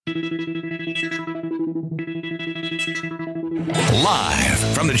Live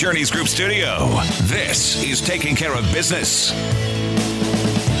from the Journeys Group studio, this is Taking Care of Business.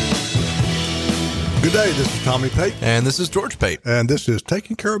 Good day, this is Tommy Pate. And this is George Pate. And this is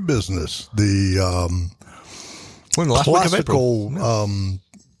Taking Care of Business, the classical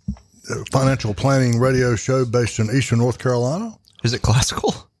financial planning radio show based in Eastern North Carolina. Is it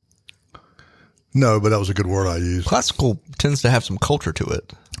classical? No, but that was a good word I used. Classical tends to have some culture to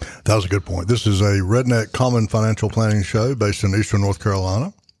it. That was a good point. This is a redneck common financial planning show based in Eastern North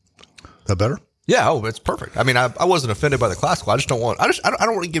Carolina. That better? Yeah, it's perfect. I mean, I wasn't offended by the classical. I don't want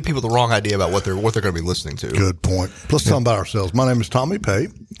to give people the wrong idea about what they're going to be listening to. Good point. Let's tell them about ourselves. My name is Tommy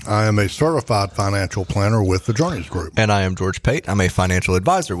Pate. I am a certified financial planner with the Journeys Group. And I am George Pate. I'm a financial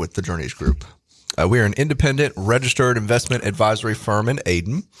advisor with the Journeys Group. We are an independent registered investment advisory firm in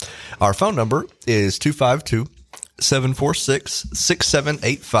Aden. Our phone number is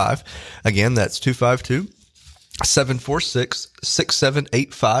 252-746-6785. Again, that's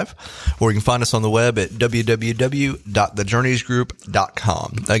 252-746-6785. Or you can find us on the web at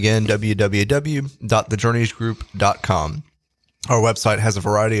www.thejourneysgroup.com. Again, www.thejourneysgroup.com. Our website has a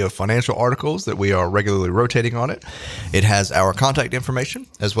variety of financial articles that we are regularly rotating on it. It has our contact information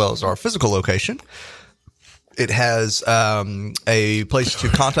as well as our physical location. It has a place to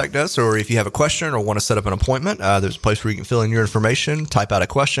contact us, or if you have a question or want to set up an appointment, there's a place where you can fill in your information, type out a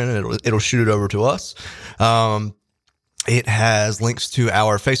question, and it'll shoot it over to us. It has links to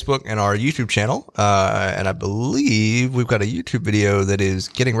our Facebook and our YouTube channel. And I believe we've got a YouTube video that is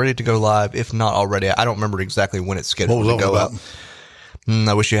getting ready to go live, if not already. I don't remember exactly when it's scheduled to go up.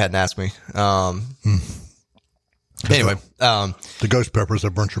 I wish you hadn't asked me. Anyway, the ghost peppers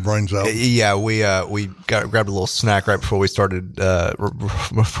that burnt your brains out. Yeah, we grabbed a little snack right before we started,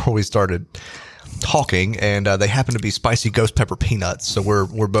 talking, and they happen to be spicy ghost pepper peanuts. So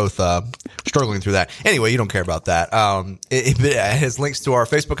we're both struggling through that. Anyway, you don't care about that. It has links to our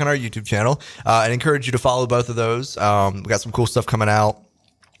Facebook and our YouTube channel. I encourage you to follow both of those. We got some cool stuff coming out.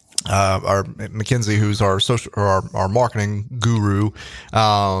 Our Mackenzie, who's our our marketing guru,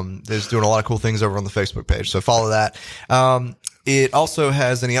 is doing a lot of cool things over on the Facebook page. So follow that. It also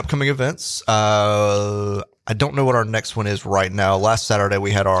has any upcoming events. I don't know what our next one is right now. Last Saturday,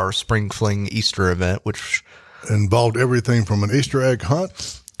 we had our Spring Fling Easter event, which involved everything from an Easter egg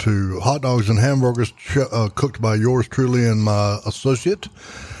hunt to hot dogs and hamburgers cooked by yours truly and my associate,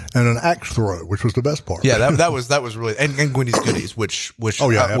 and an axe throw, which was the best part. Yeah, that was really, and Gwendy's Goodies, which but so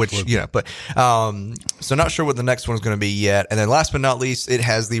not sure what the next one's going to be yet. And then last but not least, it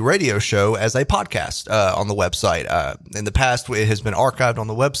has the radio show as a podcast on the website. In the past, it has been archived on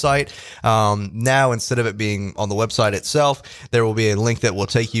the website. Now, instead of it being on the website itself, there will be a link that will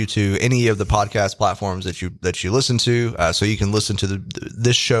take you to any of the podcast platforms that you listen to, so you can listen to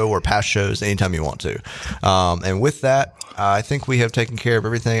this show or past shows anytime you want to. And with that, I think we have taken care of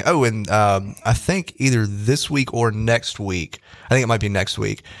everything. Oh, and I think either this week or next week, I think it might be next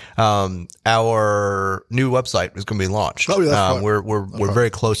week, our new website is going to be launched. Oh, yeah, that's right. We're very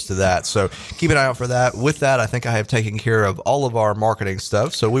close to that. So keep an eye out for that. With that, I think I have taken care of all of our marketing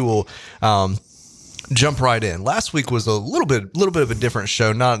stuff. So we will jump right in. Last week was a little bit of a different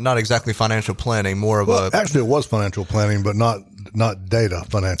show, not exactly financial planning, more of actually it was financial planning, but not data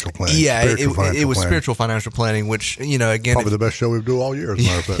financial planning. Yeah, it was spiritual financial planning, which, again, probably the best show we do all year, as a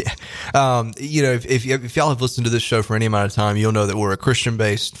matter of fact. Yeah. If y'all have listened to this show for any amount of time, you'll know that we're a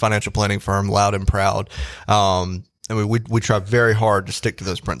Christian-based financial planning firm, loud and proud. And we try very hard to stick to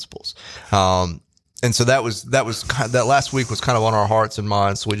those principles. And so that last week was kind of on our hearts and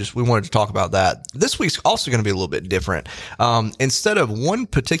minds. So we wanted to talk about that. This week's also going to be a little bit different. Instead of one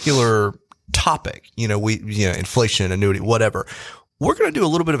particular topic, inflation, annuity, whatever, we're going to do a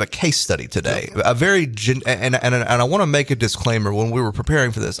little bit of a case study today. A very, and I want to make a disclaimer when we were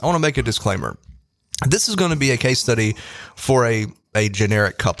preparing for this. I want to make a disclaimer. This is going to be a case study for a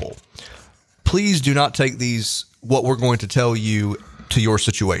generic couple. Please do not take what we're going to tell you to your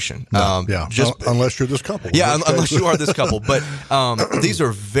situation. Unless you're this couple. Yeah, unless you are this couple. But these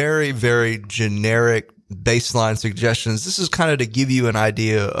are very, very generic baseline suggestions. This is kind of to give you an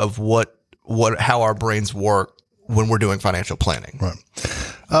idea of how our brains work when we're doing financial planning. Right.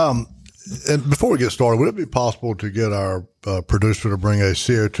 And before we get started, would it be possible to get our producer to bring a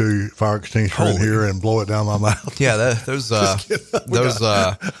CO2 fire extinguisher in here and blow it down my mouth? Yeah,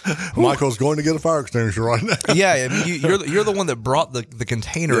 Michael's going to get a fire extinguisher right now. Yeah, I mean, you're the one that brought the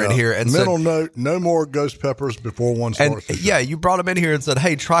container in here. And mental note: no more ghost peppers before one starts. And yeah, you brought them in here and said,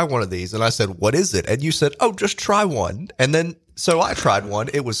 "Hey, try one of these." And I said, "What is it?" And you said, "Oh, just try one." And then so I tried one.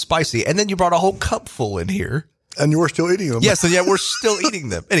 It was spicy. And then you brought a whole cup full in here. And you're still eating them. Yeah, so we're still eating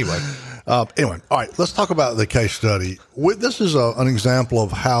them. Anyway, all right, let's talk about the case study. This is an example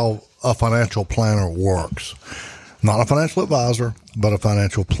of how a financial planner works. Not a financial advisor, but a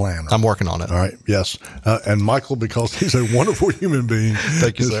financial planner. I'm working on it. All right, yes. And Michael, because he's a wonderful human being.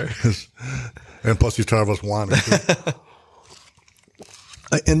 Thank you, sir. And plus he's tired of us whining.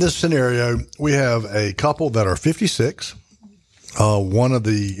 In this scenario, we have a couple that are 56. One of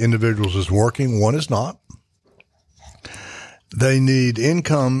the individuals is working, one is not. They need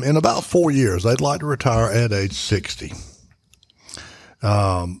income in about 4 years. They'd like to retire at age 60.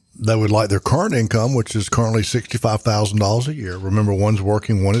 They would like their current income, which is currently $65,000 a year. Remember, one's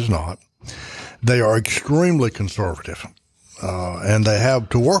working, one is not. They are extremely conservative, and they have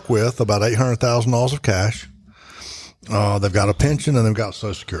to work with about $800,000 of cash. They've got a pension and they've got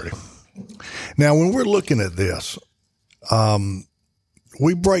Social Security. Now, when we're looking at this,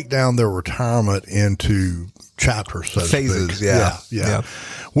 we break down their retirement into chapters, so phases. To speak. Yeah.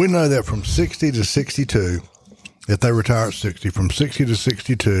 We know that from 60 to 62, if they retire at 60, from 60 to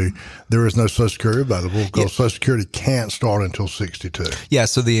 62, there is no Social Security available because Social Security can't start until 62. Yeah.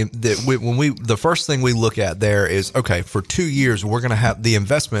 So the first thing we look at there is, okay, for 2 years, we're going to have the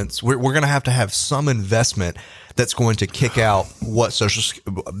investments. We're going to have some investment that's going to kick out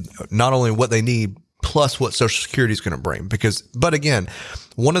not only what they need, plus what Social Security is going to bring. But again,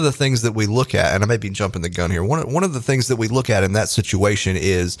 one of the things that we look at, and I may be jumping the gun here, one of the things that we look at in that situation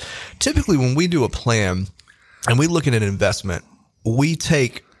is typically when we do a plan and we look at an investment, we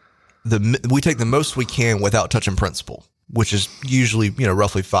take the most we can without touching principal, which is usually,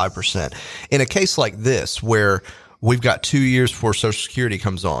 roughly 5%. In a case like this, where we've got 2 years before Social Security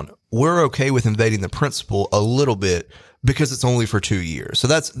comes on, we're okay with invading the principal a little bit because it's only for 2 years. So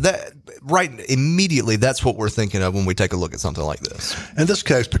that's what we're thinking of when we take a look at something like this. In this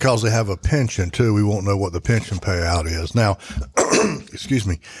case, because they have a pension too, we won't know what the pension payout is. Now, excuse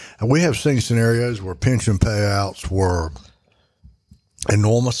me, we have seen scenarios where pension payouts were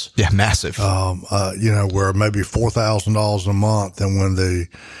enormous. Yeah, massive. Where maybe $4,000 a month, and when the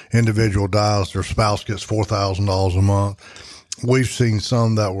individual dies, their spouse gets $4,000 a month. We've seen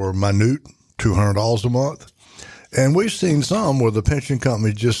some that were minute, $200 a month. And we've seen some where the pension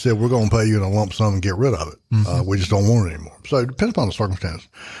company just said, we're going to pay you in a lump sum and get rid of it. Mm-hmm. We just don't want it anymore. So it depends upon the circumstance.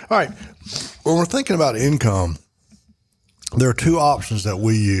 All right. When we're thinking about income, there are two options that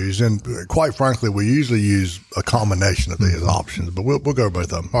we use. And quite frankly, we usually use a combination of these options, but we'll go both of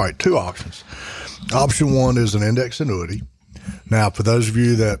them. All right. Two options. Option one is an index annuity. Now, for those of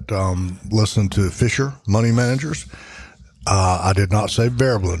you that listen to Fisher Money Managers, I did not say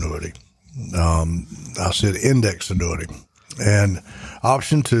variable annuity. I said index annuity. And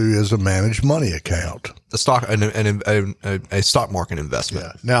option two is a managed money account. A stock market investment.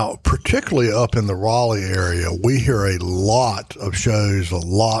 Yeah. Now, particularly up in the Raleigh area, we hear a lot of shows, a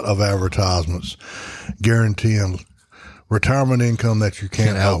lot of advertisements guaranteeing retirement income that you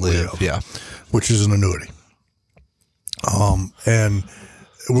can't outlive. Yeah. Which is an annuity. And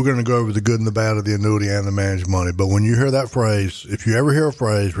we're going to go over the good and the bad of the annuity and the managed money. But when you hear that phrase, if you ever hear a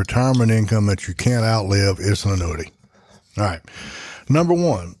phrase, retirement income that you can't outlive, it's an annuity. All right. Number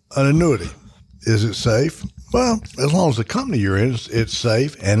one, an annuity. Is it safe? Well, as long as the company you're in, it's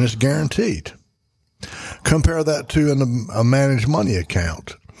safe and it's guaranteed. Compare that to a managed money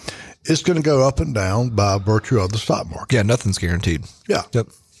account. It's going to go up and down by virtue of the stock market. Yeah, nothing's guaranteed. Yeah. Yep.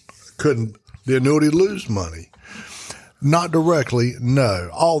 Couldn't the annuity lose money? Not directly,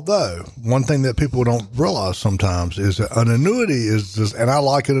 no. Although, one thing that people don't realize sometimes is that an annuity is just, and I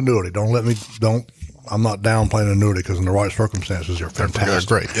like an annuity. I'm not downplaying an annuity because in the right circumstances, they're fantastic.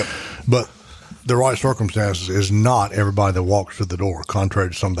 They're great. Yep. But the right circumstances is not everybody that walks through the door, contrary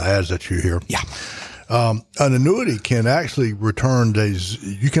to some of the ads that you hear. Yeah. An annuity can actually return days.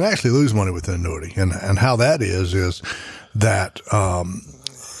 You can actually lose money with an annuity. And how that is that,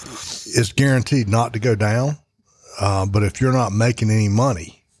 it's guaranteed not to go down. But if you're not making any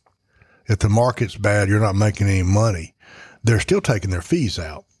money, if the market's bad, you're not making any money, they're still taking their fees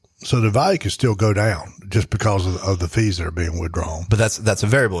out. So the value can still go down just because of the fees that are being withdrawn. But that's a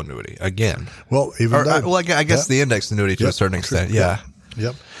variable annuity again. Well, I guess the index annuity to a certain extent. True. Yeah.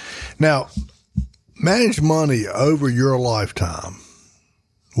 Yep. Now, managed money over your lifetime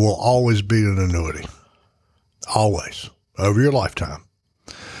will always beat an annuity. Always. Over your lifetime.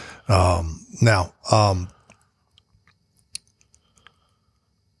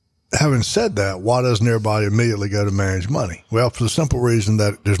 Having said that, why doesn't everybody immediately go to managed money? Well, for the simple reason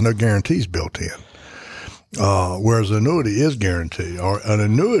that there's no guarantees built in. Whereas an annuity is guaranteed, or an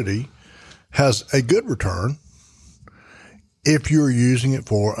annuity has a good return if you're using it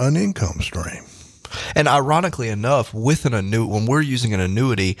for an income stream. And ironically enough, with an annuity, when we're using an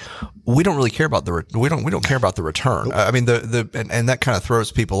annuity, we don't really care about we don't care about the return. I mean, and that kind of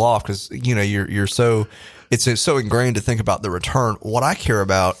throws people off because, you know, it's so ingrained to think about the return. What we care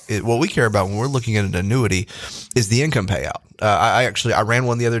about when we're looking at an annuity is the income payout. I ran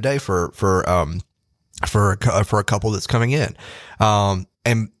one the other day for a couple that's coming in.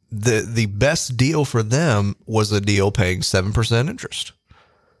 And the best deal for them was a deal paying 7% interest.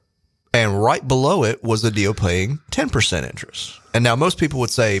 And right below it was a deal paying 10% interest. And now most people would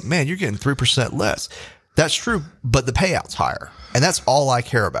say, man, you're getting 3% less. That's true, but the payout's higher. And that's all I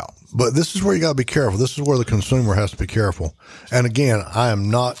care about. But this is where you got to be careful. This is where the consumer has to be careful. And again, I am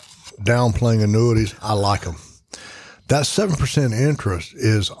not downplaying annuities. I like them. That 7% interest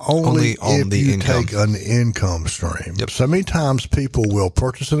is only on if the you income. take an income stream. Yep. So many times people will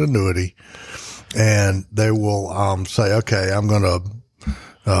purchase an annuity and they will say, okay, I'm going to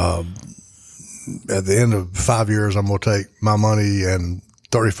at the end of 5 years, I'm going to take my money and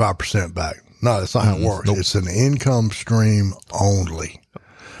 35% back. No, that's not how it works. Nope. It's an income stream only.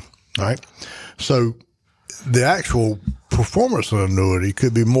 All right. So the actual performance of an annuity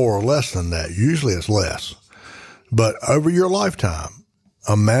could be more or less than that. Usually it's less. But over your lifetime,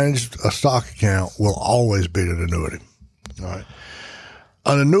 a stock account will always beat an annuity. All right.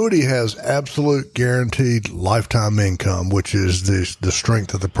 An annuity has absolute guaranteed lifetime income, which is the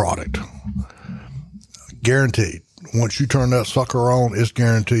strength of the product. Guaranteed. Once you turn that sucker on, it's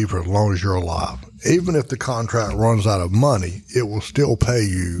guaranteed for as long as you're alive. Even if the contract runs out of money, it will still pay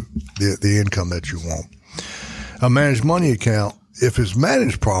you the income that you want. A managed money account, if it's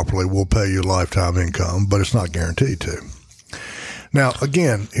managed properly, will pay you lifetime income, but it's not guaranteed to. Now,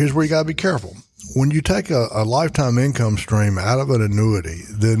 again, here's where you got to be careful. When you take a lifetime income stream out of an annuity,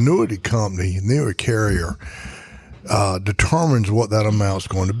 the annuity company, the annuity carrier, determines what that amount's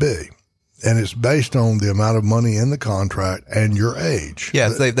going to be. And it's based on the amount of money in the contract and your age. Yeah,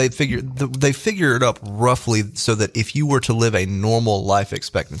 they figure it up roughly so that if you were to live a normal life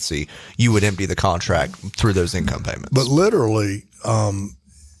expectancy, you would empty the contract through those income payments. But literally,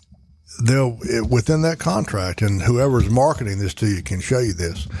 they'll within that contract, and whoever's marketing this to you can show you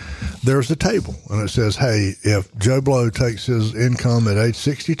this. There's a table, and it says, "Hey, if Joe Blow takes his income at age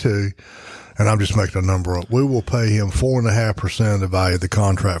 62." And I'm just making a number up. We will pay him 4.5% of the value of the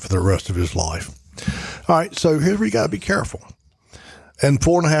contract for the rest of his life. All right. So here's where you got to be careful. And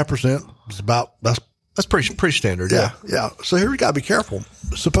 4.5% is that's pretty standard. Yeah. Yeah. So here you got to be careful.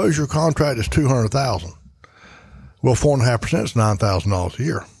 Suppose your contract is $200,000. Well, 4.5% is $9,000 a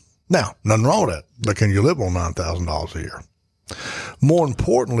year. Now, nothing wrong with that, but can you live on $9,000 a year? More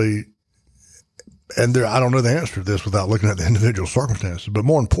importantly, and I don't know the answer to this without looking at the individual circumstances, but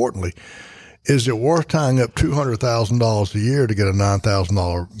more importantly, is it worth tying up $200,000 a year to get a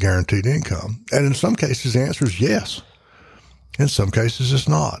 $9,000 guaranteed income? And in some cases, the answer is yes. In some cases, it's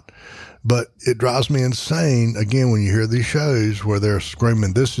not. But it drives me insane, again, when you hear these shows where they're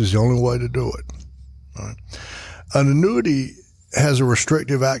screaming, this is the only way to do it. All right. An annuity has a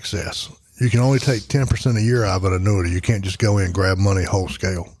restrictive access. You can only take 10% a year out of an annuity. You can't just go in and grab money whole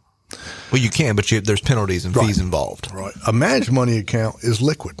scale. Well, you can, but there's penalties and fees involved. Right. A managed money account is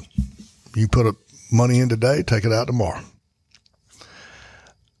liquid. You put money in today, take it out tomorrow.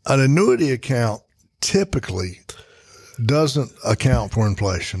 An annuity account typically doesn't account for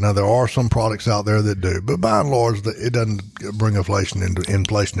inflation. Now, there are some products out there that do, but by and large, it doesn't bring inflation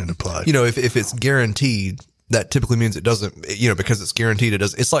into play. You know, if it's guaranteed, that typically means it doesn't, because it's guaranteed,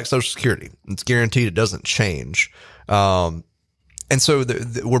 it's like Social Security. It's guaranteed, it doesn't change. And so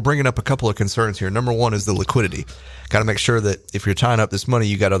we're bringing up a couple of concerns here. Number one is the liquidity. Got to make sure that if you're tying up this money,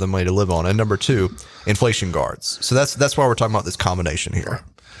 you got other money to live on. And number two, inflation guards. So that's why we're talking about this combination here. Right.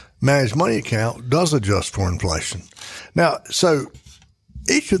 Managed money account does adjust for inflation. Now, so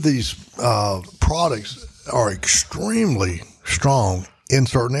each of these products are extremely strong in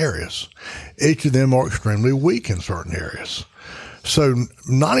certain areas. Each of them are extremely weak in certain areas. So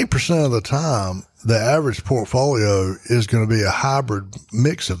 90% of the time, the average portfolio is going to be a hybrid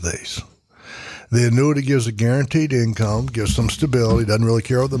mix of these. The annuity gives a guaranteed income, gives some stability, doesn't really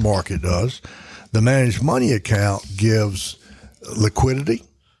care what the market does. The managed money account gives liquidity,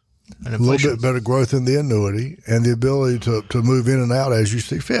 a little bit better growth in the annuity, and the ability to move in and out as you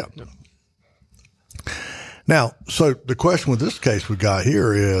see fit. Yep. Now, so the question with this case we got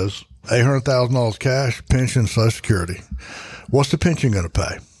here is $800,000 cash, pension, Social Security. What's the pension going to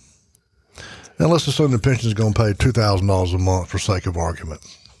pay? Now, let's assume the pension is going to pay $2,000 a month for sake of argument.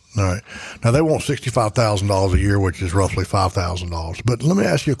 All right. Now, they want $65,000 a year, which is roughly $5,000. But let me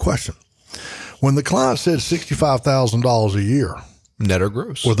ask you a question. When the client said $65,000 a year, Net or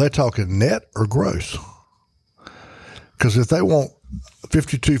gross? Were they talking net or gross? Because if they want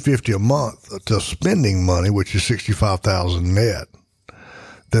 $5,250 a month to spending money, which is $65,000 net,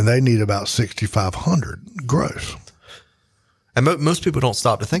 then they need about $6,500 gross. And most people don't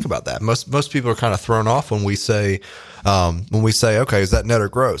stop to think about that. Most people are kind of thrown off when we say, okay, is that net or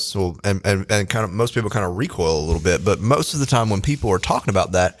gross? Well, and kind of most people kind of recoil a little bit. But most of the time when people are talking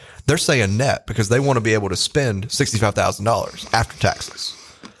about that, they're saying net because they want to be able to spend $65,000 after taxes.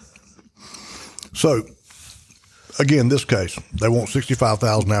 So, again, this case, they want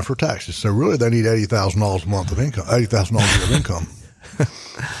 $65,000 after taxes. So really, they need $80,000 a month of income, $80,000 of income.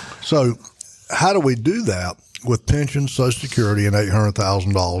 So, how do we do that with pension, Social Security, and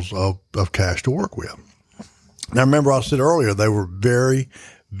 $800,000 of cash to work with? Now, remember I said earlier, they were very,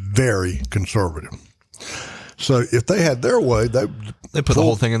 very conservative. So if they had their way, they put the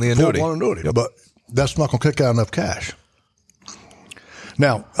whole thing in the annuity. One annuity. Yep. But that's not going to kick out enough cash.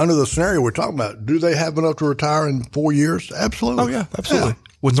 Now, under the scenario we're talking about, do they have enough to retire in 4 years? Absolutely. Oh, yeah, absolutely. Yeah.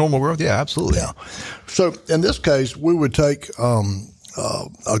 With normal growth, yeah, absolutely. Yeah. So in this case, we would take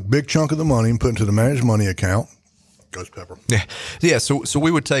a big chunk of the money and put into the managed money account. Ghost pepper. Yeah. So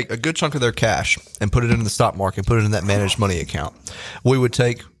we would take a good chunk of their cash and put it into the stock market, put it in that managed money account. We would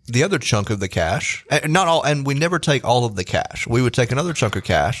take the other chunk of the cash, and we never take all of the cash. We would take another chunk of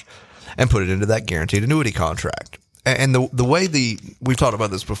cash and put it into that guaranteed annuity contract. And the way we've talked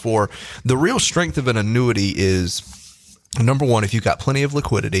about this before, the real strength of an annuity is, number one, if you've got plenty of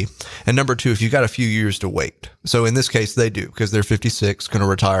liquidity, and number two, if you've got a few years to wait. So in this case, they do, because they're 56, going to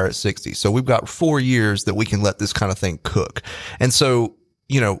retire at 60. So we've got 4 years that we can let this kind of thing cook. And so,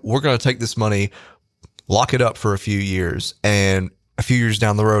 we're going to take this money, lock it up for a few years, and a few years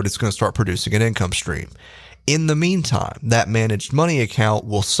down the road, it's going to start producing an income stream. In the meantime, that managed money account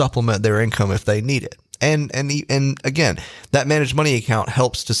will supplement their income if they need it. And again, that managed money account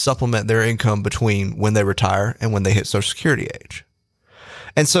helps to supplement their income between when they retire and when they hit Social Security age.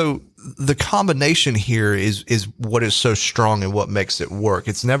 And so the combination here is what is so strong and what makes it work.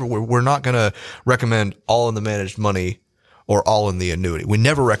 We're not going to recommend all in the managed money or all in the annuity. We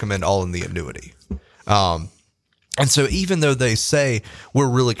never recommend all in the annuity. And so even though they say we're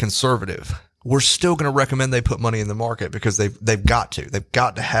really conservative, we're still going to recommend they put money in the market because they've got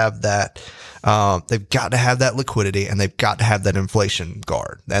to have that. They've got to have that liquidity, and they've got to have that inflation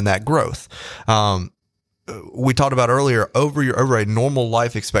guard and that growth. We talked about earlier, over a normal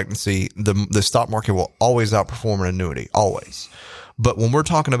life expectancy, the stock market will always outperform an annuity, always. But when we're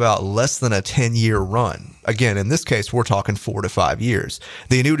talking about less than a 10-year run, again, in this case, we're talking 4 to 5 years,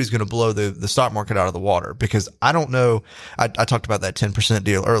 the annuity is going to blow the stock market out of the water, because I don't know. I talked about that 10%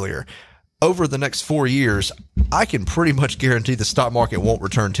 deal earlier. Over the next 4 years, I can pretty much guarantee the stock market won't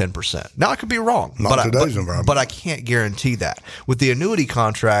return 10%. Now, I could be wrong, but I can't guarantee that. With the annuity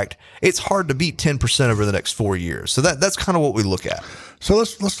contract, it's hard to beat 10% over the next 4 years. So that's kind of what we look at. So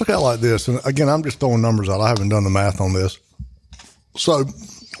let's look at it like this. And again, I'm just throwing numbers out. I haven't done the math on this. So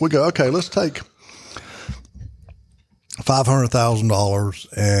we go, okay, let's take $500,000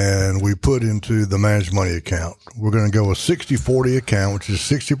 and we put into the managed money account. We're going to go a 60-40 account, which is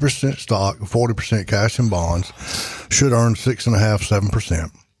 60% stock, 40% cash and bonds. Should earn 6.5%,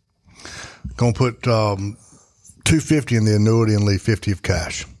 7%. Going to put $250 in the annuity and leave $50 of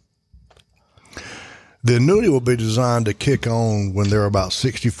cash. The annuity will be designed to kick on when they're about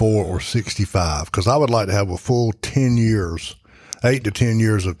 64 or 65, because I would like to have a full 10 years. 8 to 10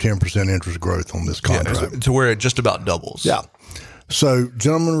 years of 10% interest growth on this contract. To where it just about doubles. Yeah. So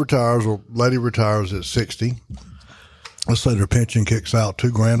gentleman retires or lady retires at 60. Let's say their pension kicks out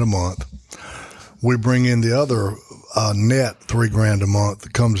 $2,000 a month. We bring in the other net $3,000 a month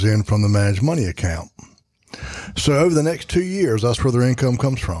that comes in from the managed money account. So over the next 2 years, that's where their income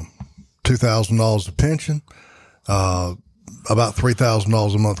comes from. $2,000 of pension, about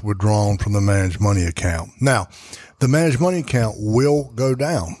 $3,000 a month withdrawn from the managed money account. Now, the managed money account will go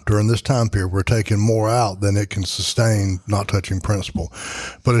down during this time period. We're taking more out than it can sustain, not touching principal.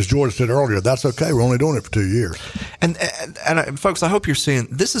 But as George said earlier, that's okay. We're only doing it for 2 years. And folks, I hope you're seeing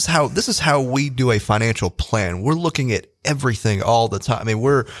this is how we do a financial plan. We're looking at everything all the time. I mean,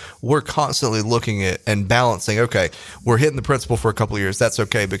 we're constantly looking at and balancing. Okay, we're hitting the principal for a couple of years. That's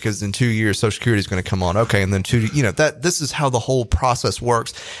okay, because in 2 years, Social Security is going to come on. Okay, and then this is how the whole process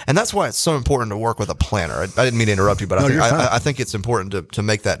works, and that's why it's so important to work with a planner. I didn't mean to interrupt you, but I think it's important to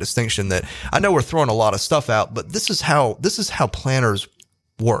make that distinction. That I know we're throwing a lot of stuff out, but this is how planners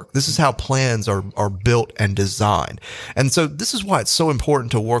work. This is how plans are built and designed, and so this is why it's so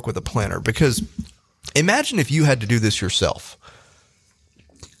important to work with a planner, because imagine if you had to do this yourself.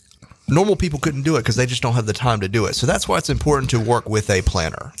 Normal people couldn't do it because they just don't have the time to do it. So that's why it's important to work with a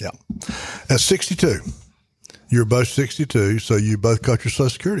planner. Yeah. At 62, you're both 62, so you both cut your Social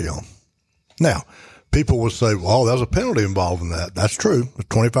Security on. Now, people will say, well, there's a penalty involved in that. That's true. A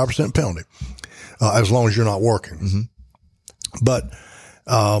 25% penalty, as long as you're not working. Mm-hmm. But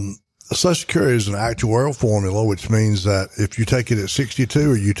Social Security is an actuarial formula, which means that if you take it at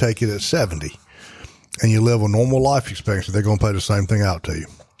 62 or you take it at 70 and you live a normal life expectancy, they're going to pay the same thing out to you.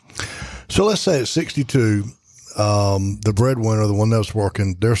 So let's say at 62, the breadwinner, the one that's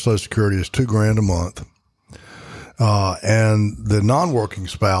working, their Social Security is $2,000 a month. And the non-working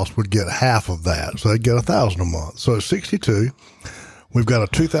spouse would get half of that. So they'd get $1,000 a month. So at 62, we've got a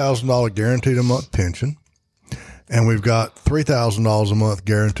 $2,000 guaranteed a month pension, and we've got $3,000 a month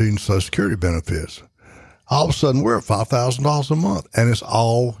guaranteed in Social Security benefits. All of a sudden, we're at $5,000 a month, and it's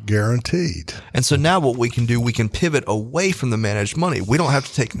all guaranteed. And so now what we can do, we can pivot away from the managed money. We don't have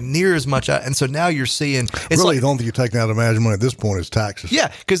to take near as much out. And so now you're seeing – really, the only thing you're taking out of managed money at this point is taxes.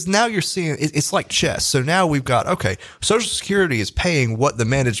 Yeah, because now you're seeing it's like chess. So now we've got, okay, Social Security is paying what the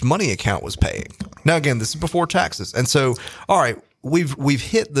managed money account was paying. Now, again, this is before taxes. And so, all right, we've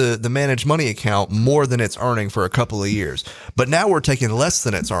hit the managed money account more than it's earning for a couple of years, but now we're taking less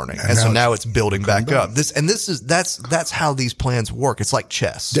than it's earning, and so now it's building back up. That's how these plans work. It's like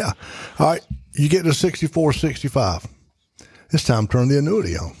chess. Yeah. All right, you get to 64, 65. It's time to turn the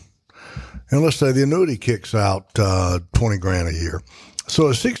annuity on, and let's say the annuity kicks out $20,000 a year.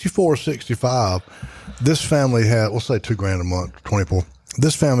 So at 64, 65, this family had, let's say $2,000 a month, 24.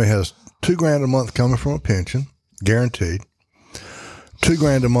 This family has $2,000 a month coming from a pension, guaranteed.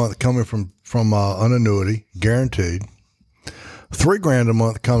 $2,000 a month coming from an annuity, guaranteed. $3,000 a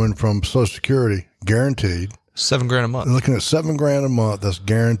month coming from Social Security, guaranteed. $7,000 a month. They're looking at $7,000 a month that's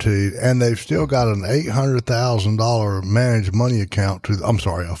guaranteed, and they've still got an $800,000 managed money account a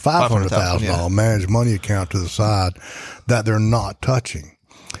 $500,000 managed money account to the side that they're not touching,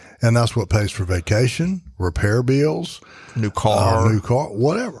 and that's what pays for vacation, repair bills, new car,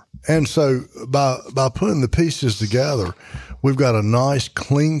 whatever. And so by putting the pieces together, we've got a nice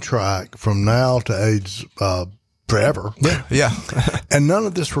clean track from now to age forever. Yeah. And none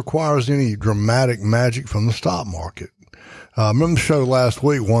of this requires any dramatic magic from the stock market. Remember the show last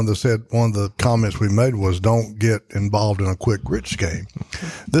week, one of the comments we made was don't get involved in a quick rich scheme.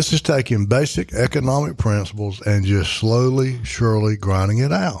 This is taking basic economic principles and just slowly, surely grinding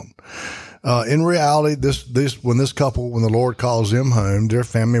it out. In reality, when the Lord calls them home, their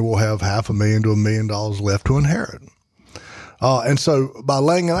family will have $500,000 to $1 million left to inherit. And so by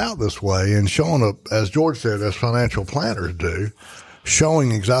laying it out this way and showing as George said, as financial planners do,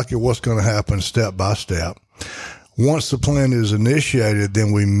 showing exactly what's going to happen step by step. Once the plan is initiated,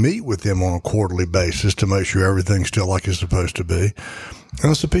 then we meet with them on a quarterly basis to make sure everything's still like it's supposed to be.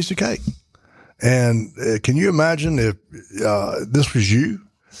 And it's a piece of cake. And can you imagine if this was you?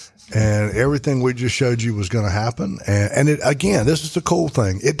 And everything we just showed you was going to happen. And it, again, this is the cool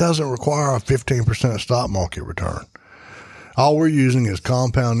thing. It doesn't require a 15% stock market return. All we're using is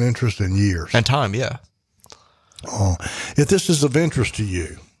compound interest in years. And time, yeah. If this is of interest to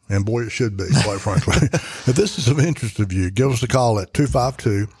you, and boy, it should be, quite frankly. If this is of interest to you, give us a call at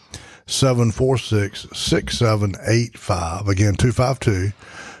 252-746-6785. Again,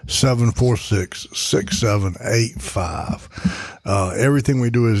 252-746-6785. Everything we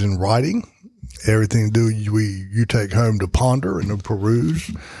do is in writing. Everything you take home to ponder and to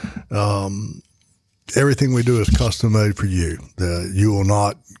peruse. Everything we do is custom made for you. You will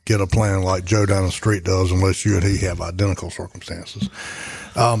not get a plan like Joe down the street does unless you and he have identical circumstances.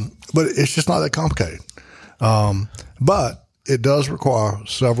 But it's just not that complicated. But it does require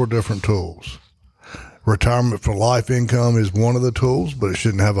several different tools. Retirement for life income is one of the tools, but it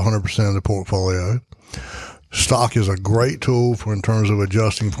shouldn't have 100% of the portfolio. Stock is a great tool in terms of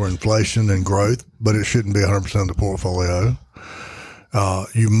adjusting for inflation and growth, but it shouldn't be 100% of the portfolio.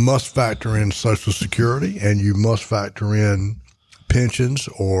 You must factor in Social Security, and you must factor in pensions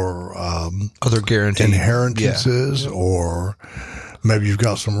or other guaranteed inheritances, or maybe you've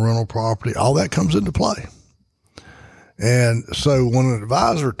got some rental property. All that comes into play. And so when an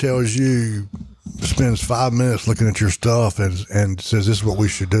advisor tells you, spends 5 minutes looking at your stuff and says this is what we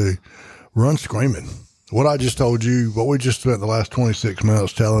should do, run screaming. What I just told you, what we just spent the last 26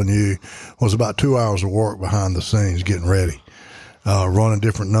 minutes telling you was about 2 hours of work behind the scenes getting ready. Running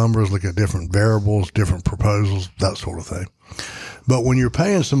different numbers, looking at different variables, different proposals, that sort of thing. But when you're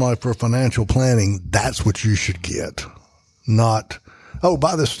paying somebody for financial planning, that's what you should get. Not, oh,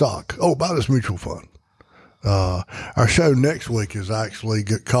 buy this stock. Oh, buy this mutual fund. Our show next week is actually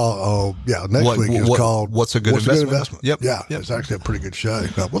called, next week is called What's a Good Investment? Yep. Yeah, it's actually a pretty good show.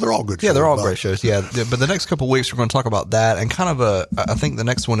 Well, they're all good shows. Yeah, they're all great shows. Yeah. But the next couple of weeks, we're going to talk about that and kind of I think the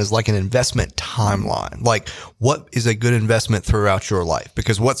next one is like an investment timeline. Like, what is a good investment throughout your life?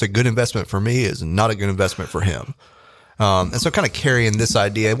 Because what's a good investment for me is not a good investment for him. And so kind of carrying this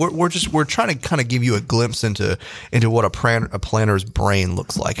idea, we're trying to kind of give you a glimpse into what a planner's brain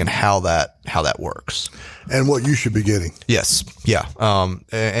looks like and how that works. And what you should be getting. Yes. Yeah.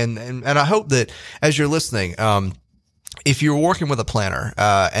 And I hope that as you're listening, if you're working with a planner,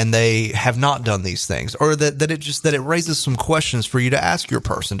 and they have not done these things, or that it raises some questions for you to ask your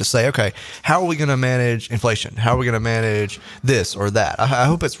person to say, okay, how are we going to manage inflation? How are we going to manage this or that? I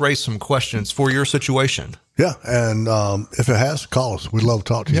hope it's raised some questions for your situation. Yeah. And, if it has, call us. We'd love to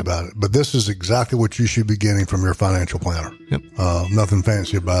talk to you about it. But this is exactly what you should be getting from your financial planner. Yep. Nothing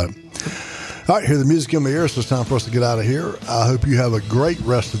fancy about it. All right. Hear the music in my ears. So it's time for us to get out of here. I hope you have a great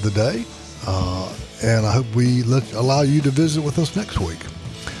rest of the day. And I hope we allow you to visit with us next week.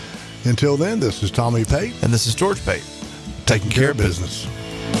 Until then, this is Tommy Pate. And this is George Pate. Taking care of business.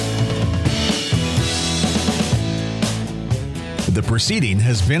 The proceeding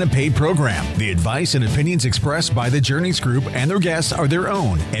has been a paid program. The advice and opinions expressed by the Journeys Group and their guests are their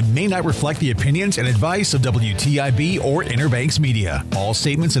own and may not reflect the opinions and advice of WTIB or Interbanks Media. All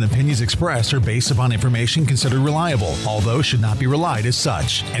statements and opinions expressed are based upon information considered reliable, although should not be relied as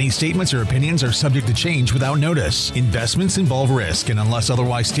such. Any statements or opinions are subject to change without notice. Investments involve risk and unless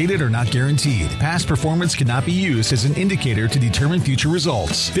otherwise stated are not guaranteed. Past performance cannot be used as an indicator to determine future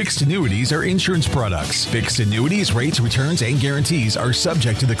results. Fixed annuities are insurance products. Fixed annuities, rates, returns, and guarantees are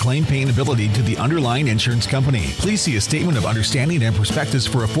subject to the claim paying ability to the underlying insurance company. Please see a statement of understanding and prospectus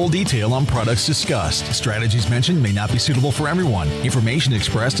for a full detail on products discussed. Strategies mentioned may not be suitable for everyone. Information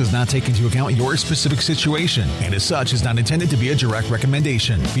expressed does not take into account your specific situation and as such is not intended to be a direct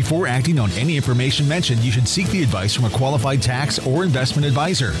recommendation. Before acting on any information mentioned, you should seek the advice from a qualified tax or investment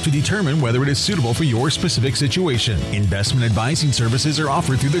advisor to determine whether it is suitable for your specific situation. Investment advising services are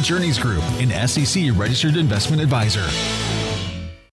offered through the Journeys Group, an SEC registered investment advisor.